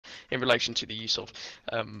in relation to the use of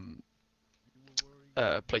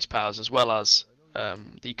police powers, as well as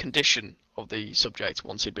the condition of the subject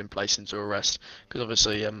once he'd been placed into arrest, because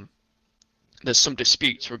obviously there's some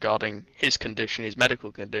disputes regarding his condition, his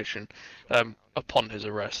medical condition, upon his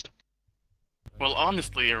arrest. Well,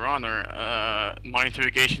 honestly, Your Honor, my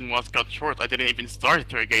interrogation was cut short. I didn't even start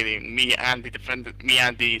interrogating. Me and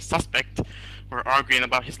the suspect were arguing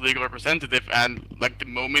about his legal representative, and like the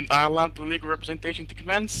moment I allowed the legal representation to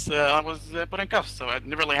commence, I was put in cuffs. So I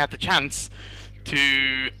never really had the chance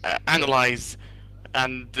to analyze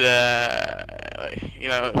and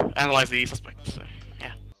analyze the suspect. So,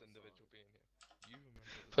 yeah.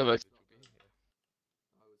 Perfect.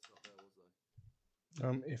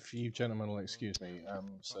 If you gentlemen will excuse me,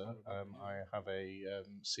 sir, I have a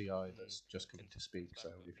CI that's just coming to speak, so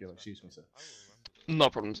if you'll excuse me, sir. No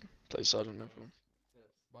problems. Please, Sergeant, no problem.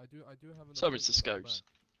 I do have So, Mr. Scopes.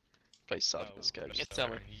 Please, Sergeant Scopes. Yes, Tell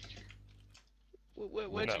me. sir.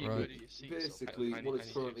 Where do you see yourself? Basically, what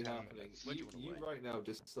is currently happening, you right now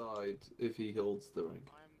decide if he holds the rank.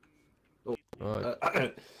 Oh,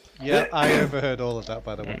 Right. Yeah, I overheard all of that,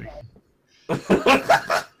 by the way.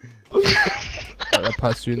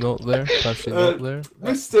 Pass you note there. Pass you note there.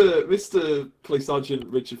 Mr. Police Sergeant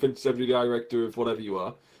Richard Finch, Deputy Director of whatever you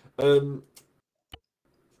are.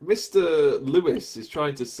 Mr. Lewis is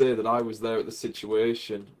trying to say that I was there at the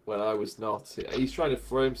situation when I was not. He's trying to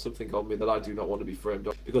frame something on me that I do not want to be framed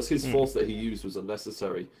on, because his force that he used was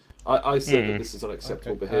unnecessary. I said that this is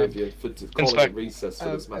unacceptable behaviour for calling a recess for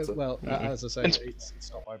this matter. Well, as I say,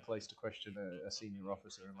 it's not my place to question a senior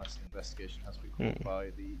officer unless an investigation has been called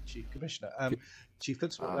by the Chief Commissioner. Chief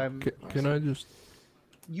Constable, Can I just...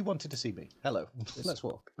 you wanted to see me. Hello. Let's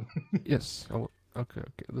walk. Yes. Okay,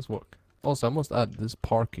 let's walk. Also, I must add, this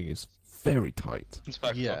parking is very tight.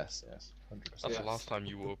 Inspector. Yes, 100%. That's the last time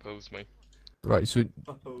you will oppose me. Right, so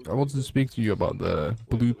I wanted to speak to you about the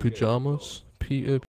blue pajamas,